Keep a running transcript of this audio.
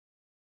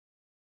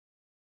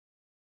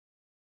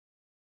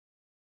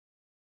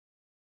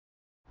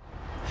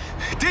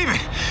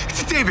David!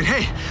 It's David,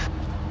 hey!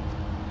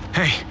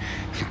 Hey,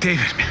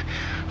 David, man.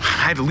 I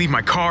had to leave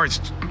my car.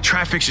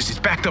 Traffic's it's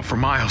backed up for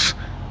miles.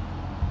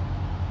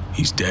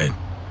 He's dead.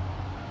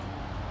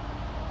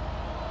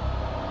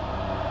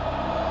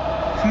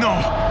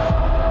 No!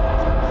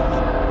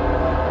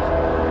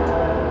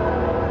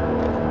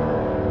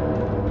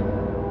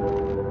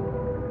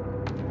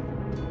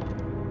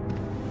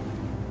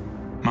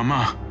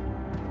 Mama.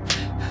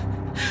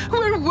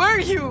 Where were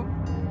you?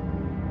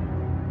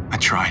 I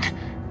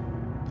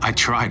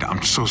tried.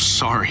 I'm so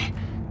sorry.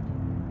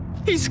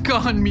 He's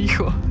gone,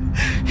 mijo.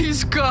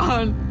 He's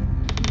gone.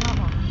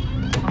 Mama.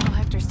 Uncle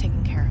Hector's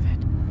taking care of it.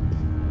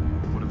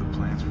 What are the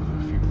plans for the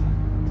funeral?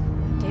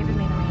 David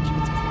made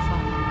arrangements with your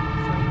father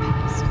before he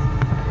passed.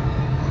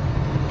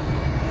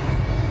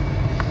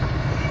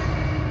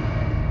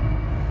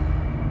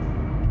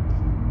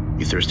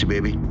 You thirsty,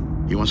 baby?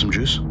 You want some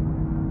juice?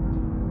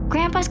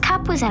 Grandpa's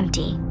cup was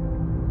empty.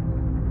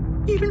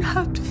 You don't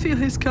have to fill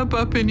his cup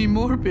up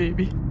anymore,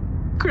 baby.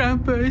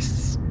 Grandpa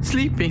is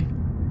sleeping.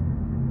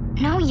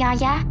 No,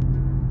 Yaya.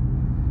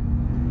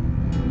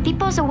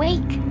 People's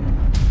awake.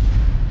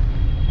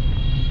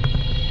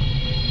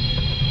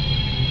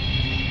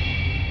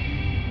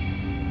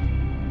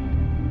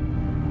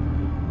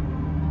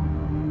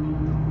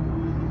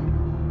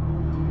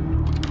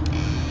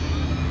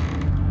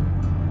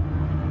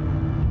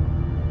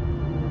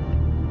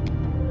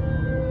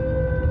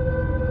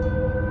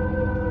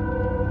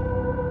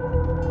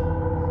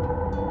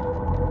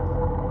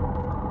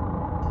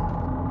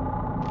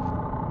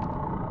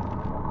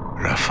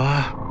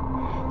 Rafa,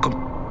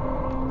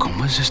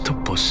 ¿cómo es esto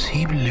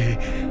posible?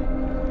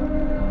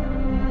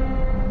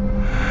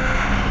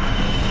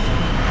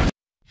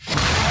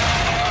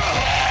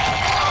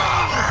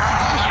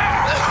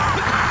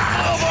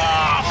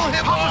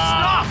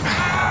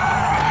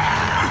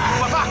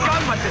 Papá,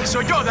 cálmate.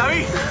 Soy yo,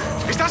 David.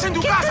 Estás en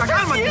tu casa,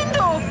 cálmate. ¿Qué estás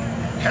haciendo?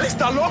 Él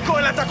está loco.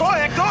 Él atacó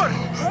a Héctor.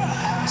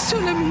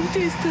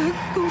 Solamente está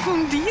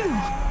confundido.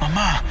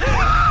 Mamá.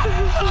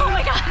 Oh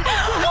my God!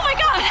 Oh my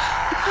God!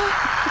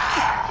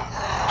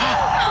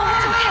 Oh,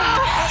 it's okay.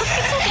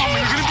 It's okay. Mom,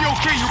 you're gonna be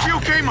okay. You'll be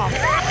okay, Mom.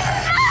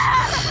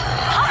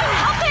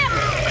 Help him!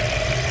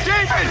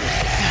 David!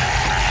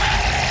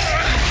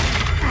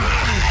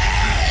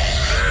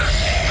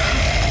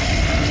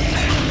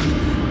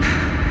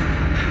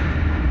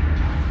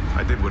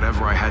 I did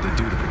whatever I had to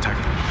do to protect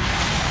him.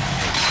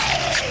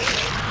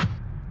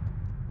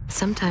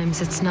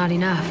 Sometimes it's not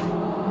enough.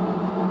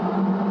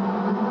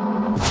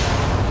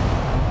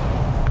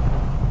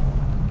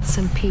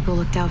 Some people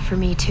looked out for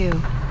me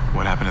too.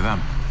 What happened to them?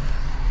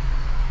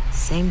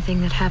 Same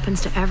thing that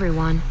happens to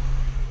everyone.